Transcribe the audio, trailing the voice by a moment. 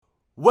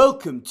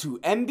Welcome to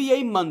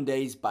MBA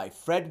Mondays by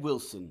Fred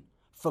Wilson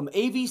from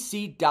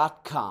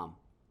avc.com.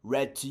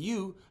 Read to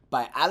you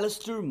by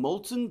Alistair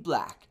Moulton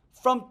Black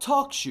from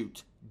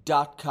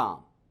talkshoot.com.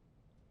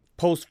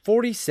 Post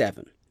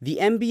 47, the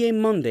MBA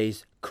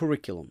Mondays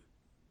curriculum.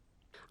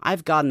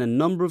 I've gotten a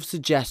number of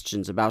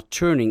suggestions about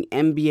turning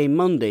MBA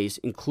Mondays,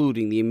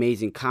 including the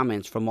amazing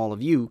comments from all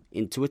of you,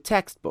 into a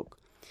textbook.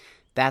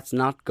 That's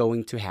not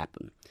going to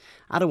happen.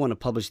 I don't want to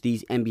publish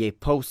these MBA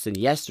posts in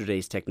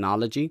yesterday's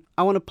technology.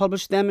 I want to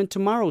publish them in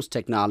tomorrow's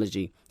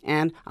technology.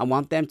 And I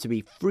want them to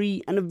be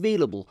free and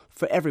available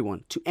for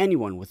everyone, to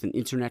anyone with an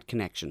internet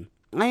connection.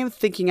 I am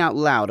thinking out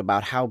loud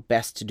about how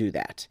best to do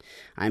that.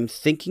 I'm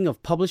thinking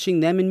of publishing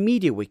them in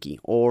MediaWiki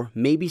or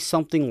maybe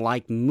something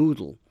like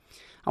Moodle.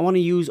 I want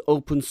to use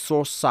open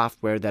source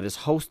software that is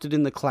hosted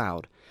in the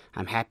cloud.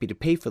 I'm happy to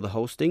pay for the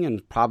hosting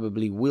and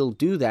probably will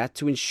do that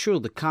to ensure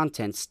the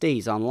content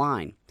stays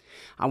online.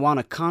 I want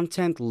a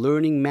content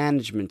learning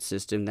management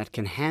system that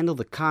can handle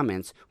the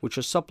comments which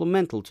are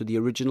supplemental to the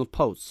original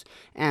posts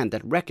and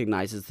that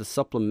recognizes the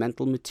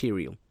supplemental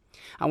material.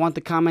 I want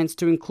the comments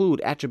to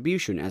include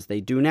attribution as they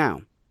do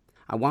now.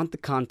 I want the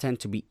content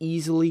to be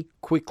easily,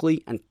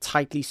 quickly, and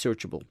tightly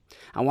searchable.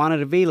 I want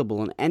it available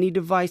on any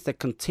device that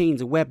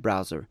contains a web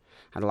browser.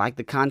 I'd like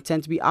the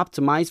content to be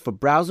optimized for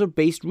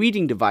browser-based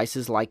reading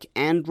devices like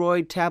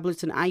Android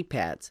tablets and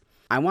iPads.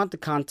 I want the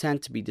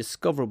content to be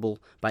discoverable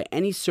by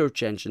any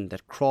search engine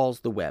that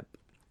crawls the web.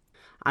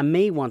 I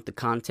may want the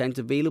content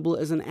available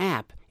as an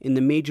app in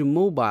the major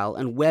mobile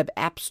and web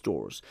app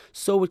stores,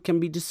 so it can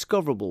be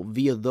discoverable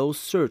via those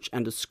search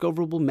and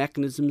discoverable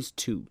mechanisms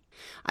too.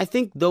 I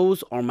think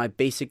those are my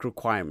basic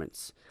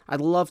requirements.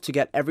 I'd love to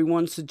get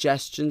everyone's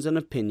suggestions and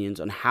opinions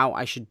on how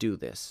I should do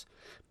this.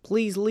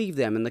 Please leave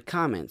them in the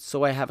comments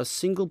so I have a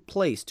single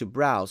place to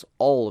browse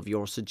all of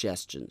your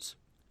suggestions.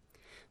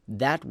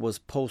 That was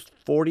Post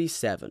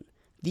 47,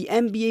 the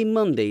MBA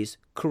Mondays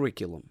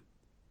curriculum.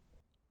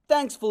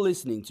 Thanks for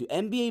listening to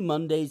MBA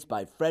Mondays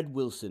by Fred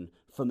Wilson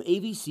from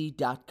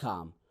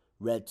avc.com.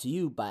 Read to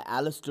you by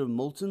Alistair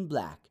Moulton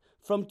Black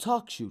from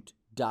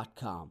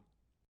talkshoot.com.